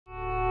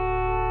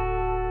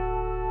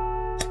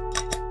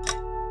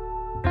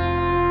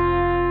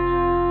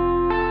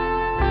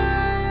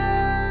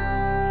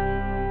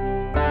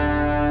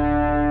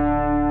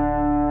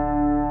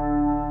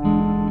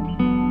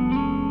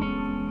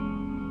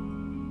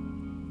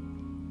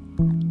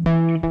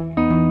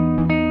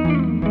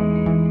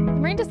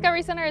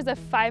Discovery Center is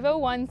a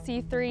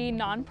 501c3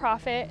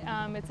 nonprofit.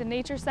 It's a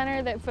nature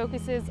center that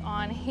focuses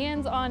on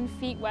hands-on,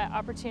 feet-wet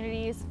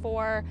opportunities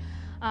for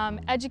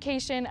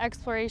education,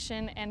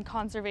 exploration, and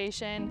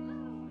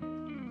conservation.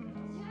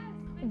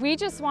 We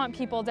just want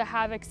people to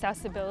have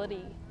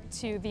accessibility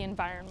to the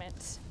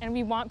environment, and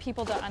we want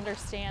people to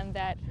understand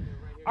that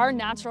our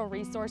natural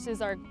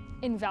resources are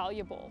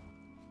invaluable.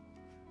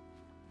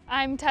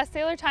 I'm Tess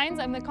Taylor-Tynes.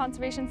 I'm the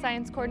Conservation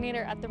Science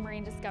Coordinator at the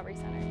Marine Discovery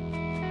Center.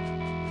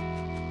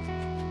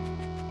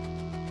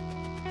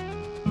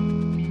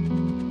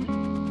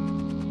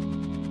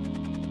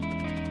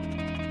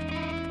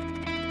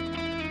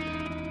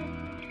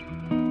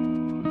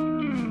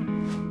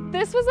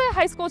 This was a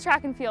high school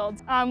track and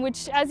field,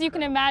 which, as you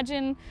can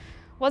imagine,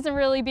 wasn't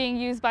really being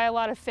used by a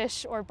lot of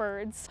fish or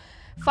birds.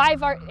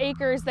 5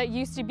 acres that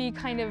used to be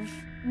kind of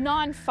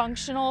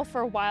non-functional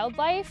for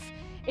wildlife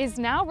is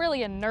now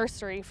really a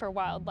nursery for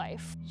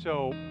wildlife.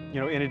 So,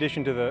 in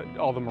addition to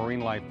all the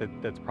marine life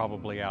that's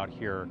probably out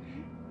here,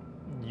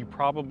 you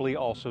probably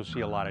also see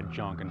a lot of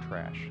junk and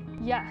trash.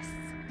 Yes,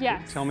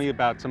 yes. Tell me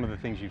about some of the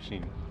things you've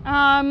seen.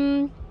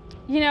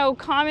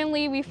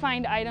 Commonly we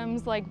find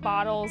items like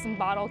bottles and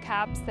bottle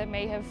caps that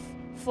may have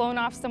flown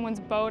off someone's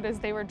boat as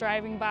they were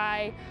driving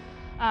by.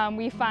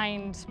 We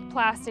find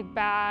plastic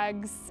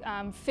bags,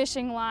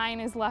 fishing line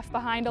is left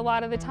behind a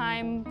lot of the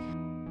time.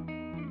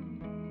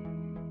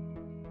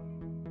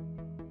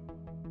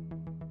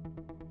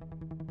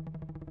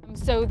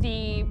 So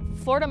the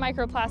Florida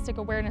Microplastic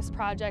Awareness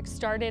Project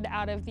started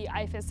out of the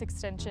IFAS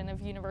extension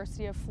of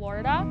University of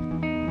Florida.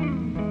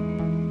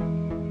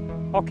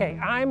 Okay,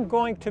 I'm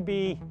going to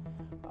be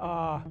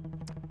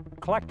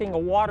collecting a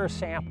water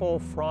sample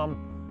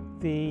from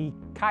the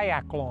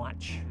kayak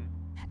launch.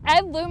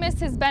 Ed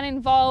Loomis has been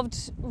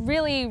involved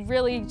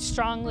really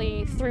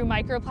strongly through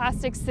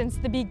microplastics since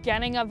the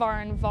beginning of our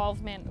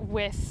involvement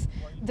with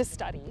the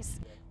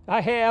studies.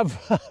 I have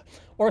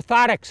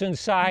orthotics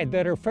inside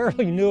that are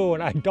fairly new,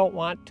 and I don't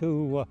want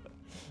to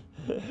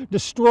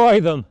destroy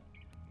them.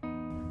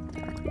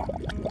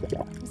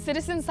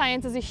 Citizen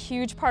science is a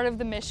huge part of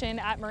the mission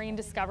at Marine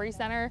Discovery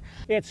Center.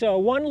 It's a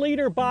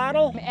 1-liter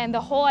bottle. And the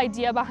whole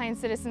idea behind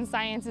citizen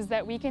science is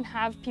that we can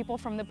have people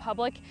from the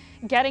public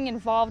getting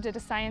involved at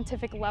a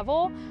scientific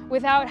level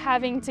without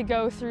having to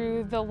go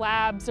through the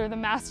labs or the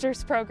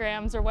master's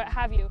programs or what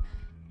have you.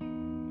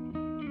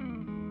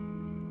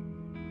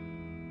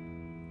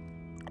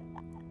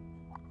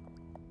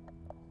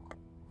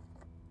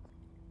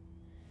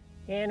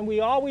 And we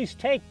always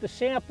take the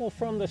sample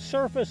from the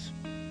surface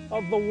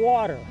of the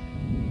water.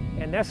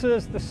 And this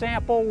is the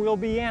sample we'll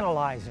be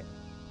analyzing.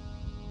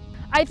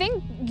 I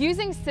think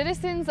using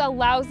citizens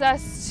allows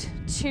us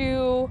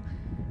to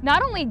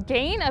not only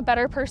gain a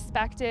better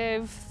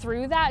perspective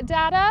through that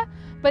data,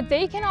 but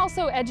they can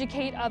also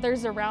educate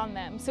others around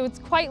them. So it's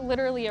quite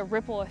literally a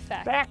ripple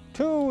effect. Back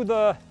to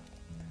the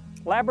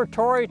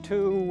laboratory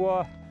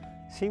to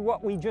see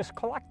what we just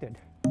collected.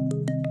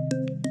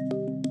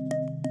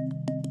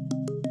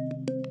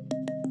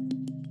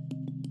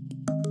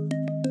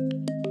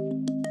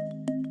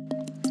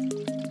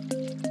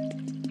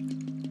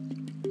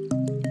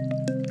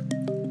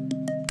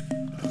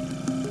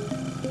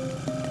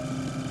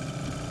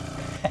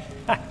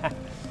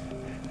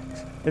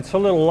 It's a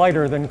little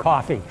lighter than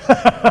coffee.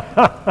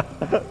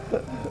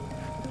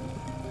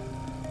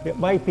 It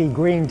might be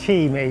green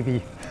tea,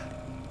 maybe.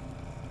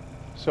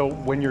 So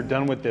when you're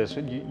done with this,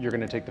 you're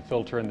going to take the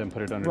filter and then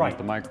put it underneath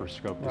the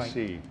microscope to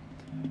see.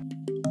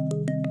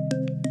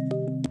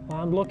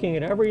 I'm looking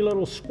at every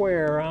little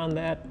square on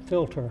that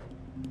filter.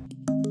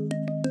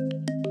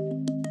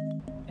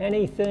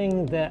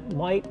 Anything that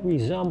might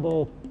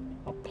resemble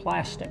a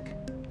plastic,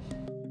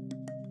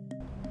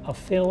 a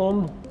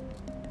film,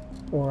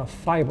 or a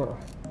fiber.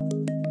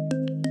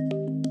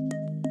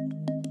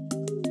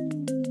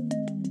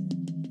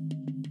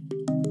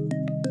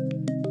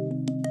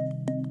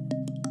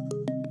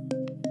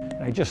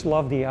 I just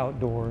love the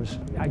outdoors.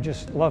 I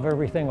just love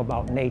everything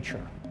about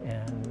nature.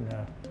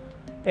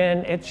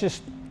 And it's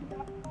just,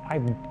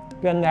 I've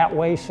been that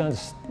way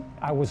since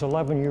I was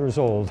 11 years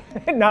old.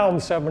 Now I'm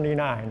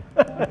 79.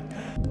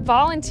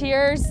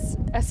 Volunteers,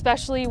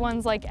 especially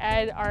ones like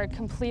Ed, are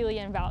completely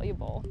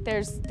invaluable.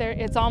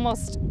 It's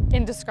almost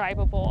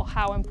indescribable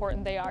how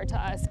important they are to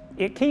us.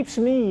 It keeps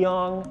me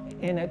young,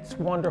 and it's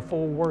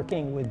wonderful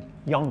working with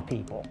young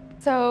people.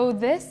 So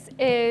this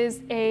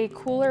is a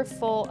cooler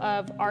full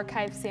of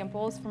archive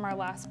samples from our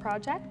last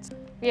project.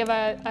 We have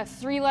a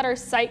 3-letter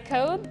site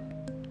code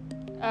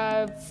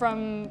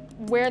from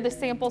where the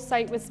sample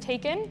site was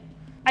taken.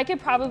 I could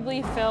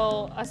probably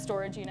fill a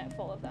storage unit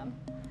full of them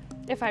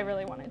if I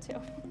really wanted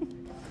to.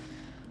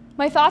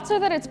 My thoughts are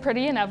that it's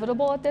pretty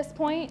inevitable at this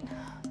point,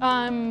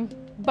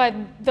 but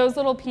those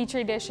little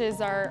petri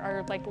dishes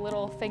are like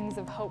little things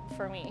of hope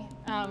for me.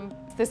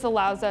 This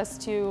allows us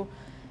to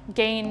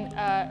gain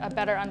a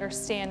better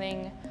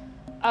understanding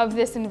of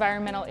this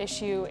environmental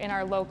issue in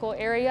our local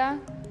area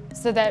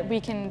so that we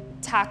can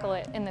tackle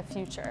it in the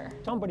future.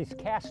 Somebody's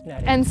cast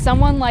netting. And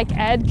someone like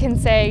Ed can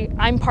say,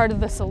 I'm part of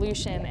the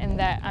solution and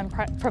that I'm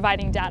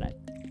providing data.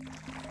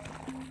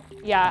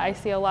 yeah, I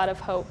see a lot of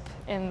hope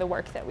in the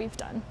work that we've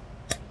done.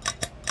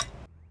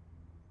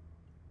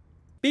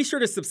 Be sure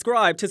to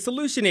subscribe to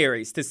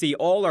Solutionaries to see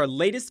all our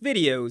latest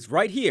videos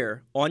right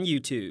here on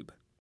YouTube.